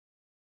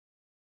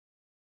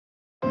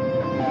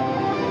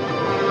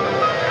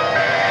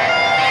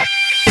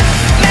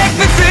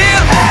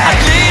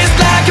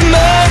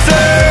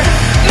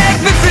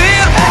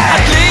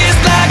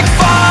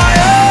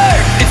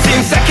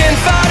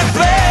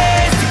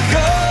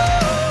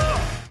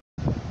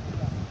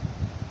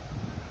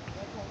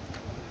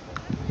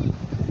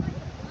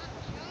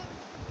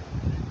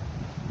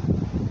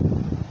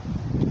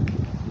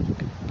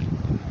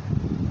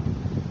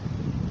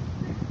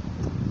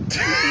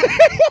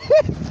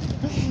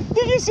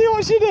see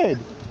what she did?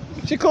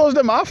 She closed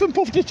her mouth and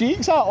puffed her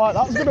cheeks out like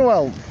that's going to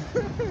help.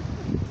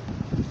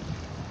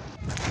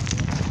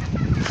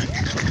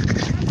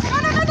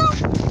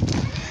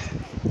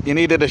 No. You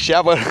needed a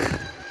shower.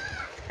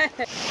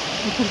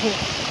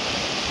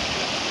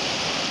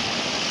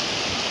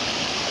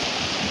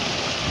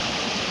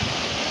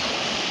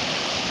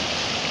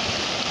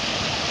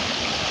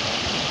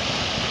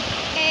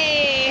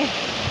 Hey.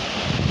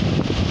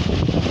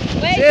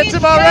 See you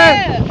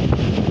tomorrow.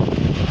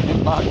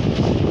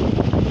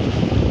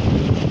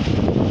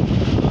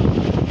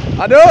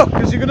 I know,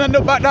 because you're going to end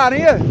up back down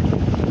here.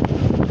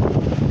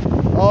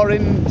 Or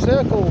in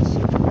circles.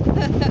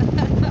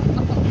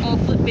 Or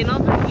flipping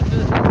on.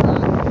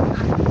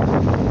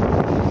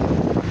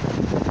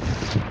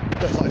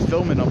 It's like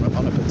filming on a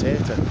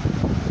potato.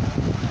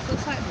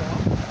 Looks like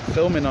what?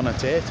 Filming on a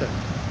tater.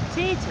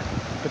 Potato?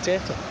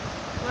 Potato.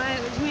 Why,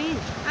 what do you mean?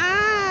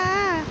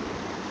 Ah!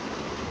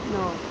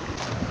 No.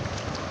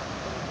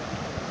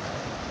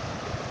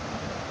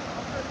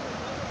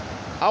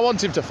 I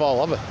want him to fall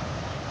over.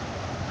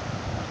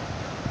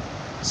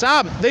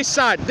 Sam, this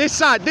side, this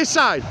side, this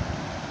side.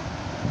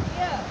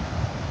 Yeah.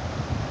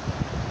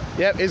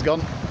 Yep, he's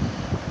gone.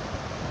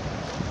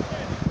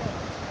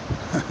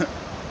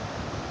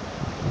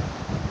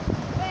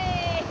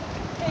 Hey.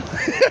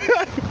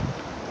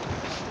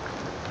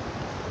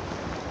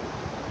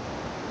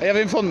 Are you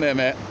having fun there,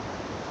 mate?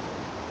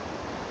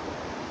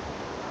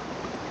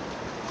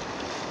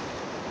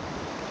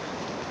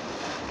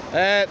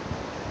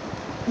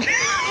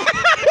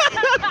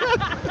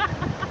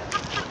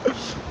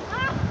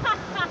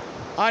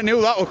 I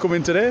knew that would come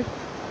in today.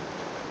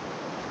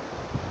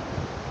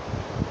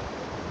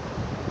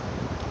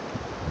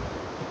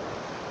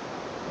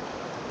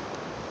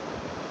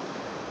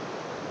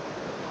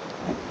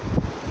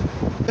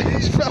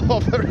 He's fell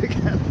over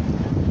again.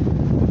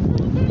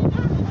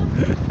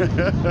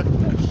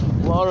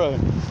 Laura,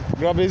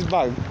 grab his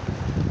bag.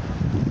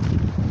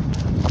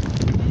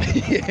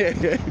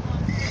 Yeah.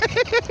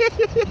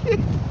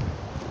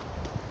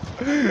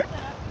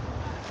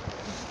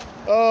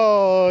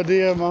 Oh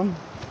dear, man.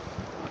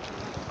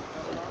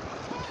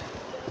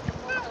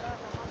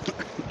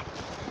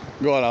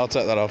 Go on, I'll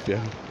take that off you.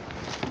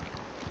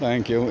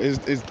 Thank you.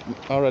 Is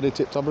already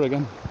tipped over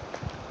again.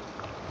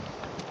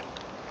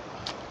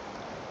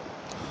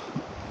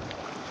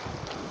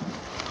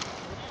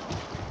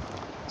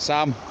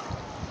 Sam,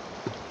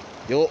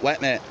 you look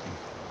wet, mate.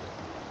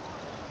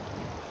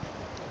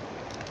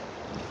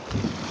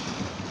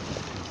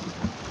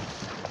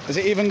 Is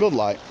it even good,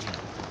 like?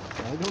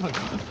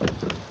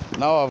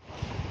 No, I've...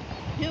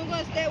 You're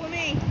gonna stay with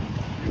me?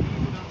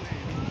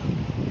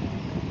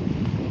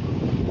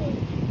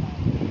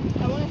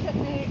 I want to set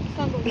my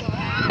sandals on.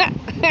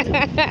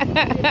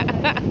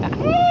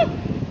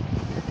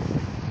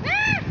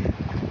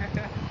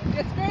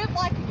 You scream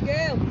like a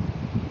girl.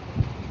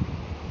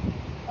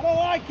 I don't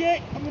like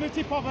it. I'm going to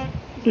tip over.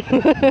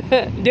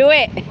 Do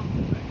it.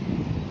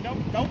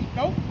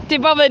 No.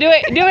 Tip over, do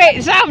it. Do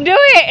it, Sam, do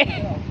it.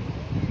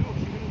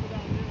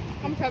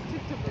 I'm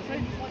tempted to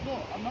pretend.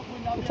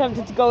 I'm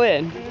tempted to go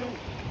in.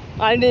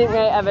 I didn't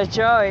really have a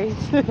choice.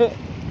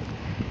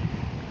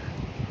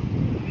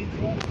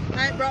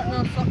 I ain't brought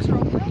no socks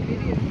from like an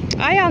idiot.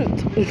 I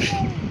ain't.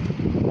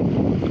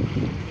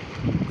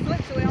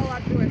 Literally all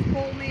I'd do is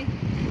pull me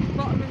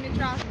bottom of my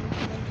trousers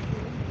and then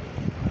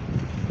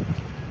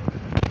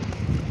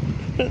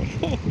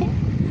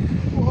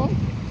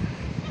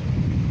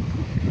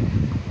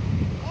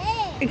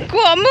Go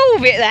on,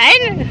 move it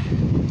then.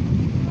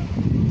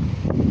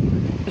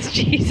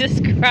 Jesus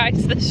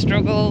Christ, the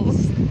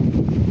struggles.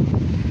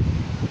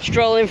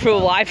 Strolling through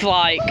life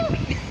like.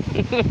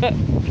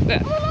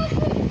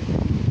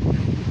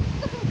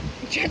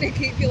 trying to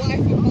keep your life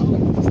in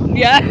balance.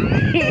 Yeah.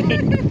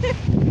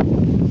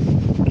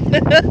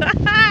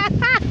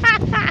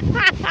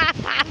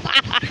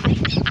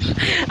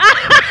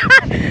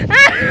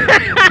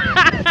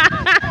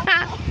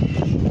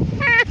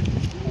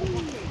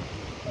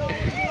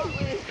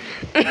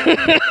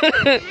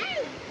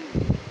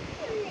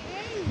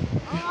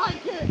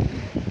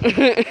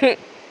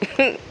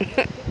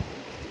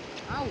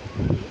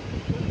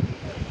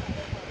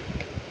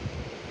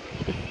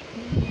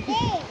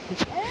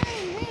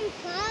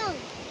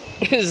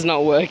 It's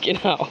not working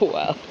out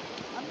well.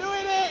 I'm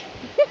doing it!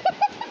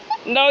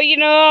 No, you're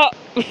not.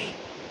 Let's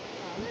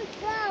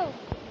go.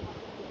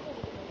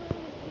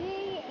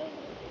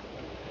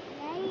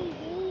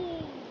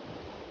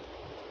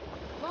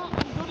 Look, I'm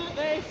good at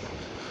this.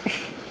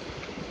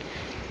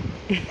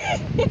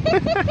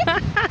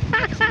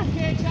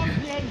 Okay,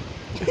 champion.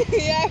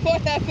 Yeah,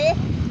 whatever.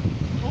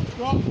 Oh,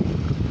 drop.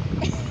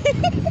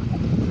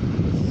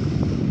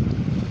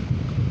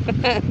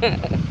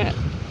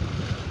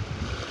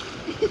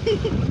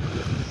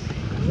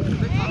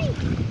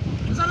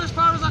 Is that as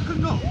far as I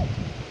can go?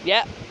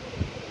 Yep.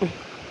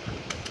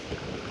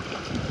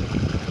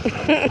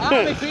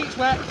 My feet's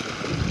wet.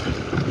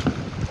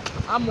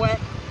 I'm wet.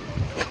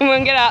 Come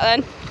on, get out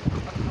then.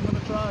 I'm gonna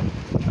try.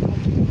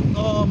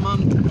 Oh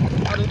man,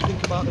 I didn't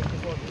think about this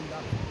before doing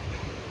that.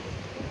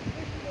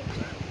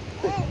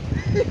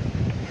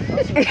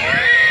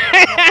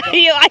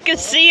 You like a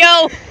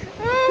seal?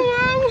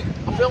 Oh,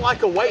 wow. I feel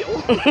like a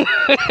whale.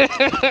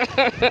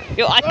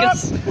 You like a...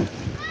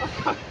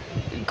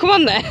 Come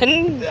on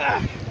then.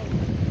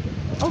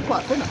 I'm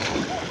quite thin.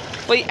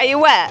 Wait, are you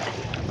wet?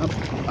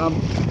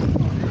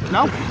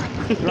 No.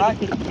 Right.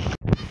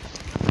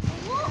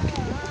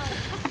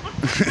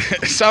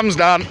 Sam's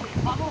done.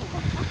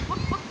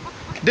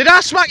 Did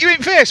I smack you in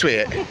the face with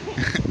it?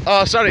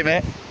 Oh, sorry,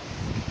 mate.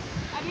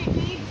 I didn't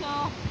think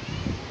so.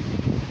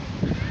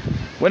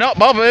 We're not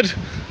bothered.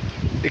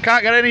 You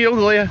can't get any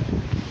uglier.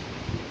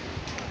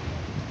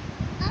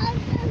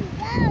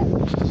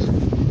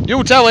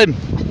 You tell him.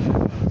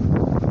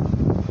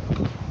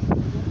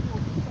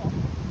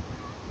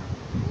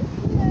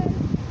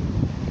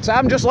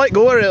 Sam, just let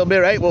go or it'll be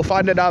right. We'll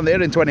find her down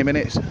there in 20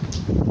 minutes.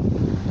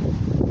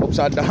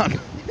 Upside down.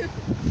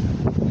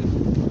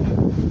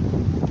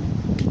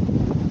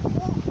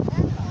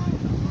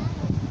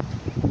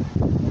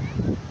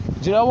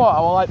 Do you know what? I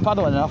was like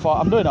paddling and I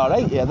thought I'm doing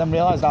alright here, then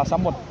realised that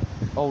someone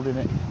holding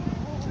it.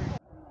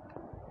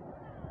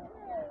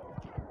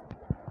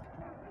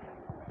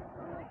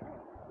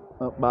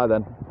 Oh, bye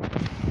then.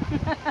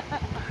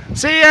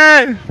 See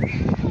ya!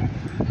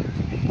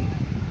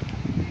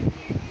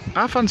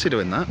 I fancy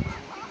doing that.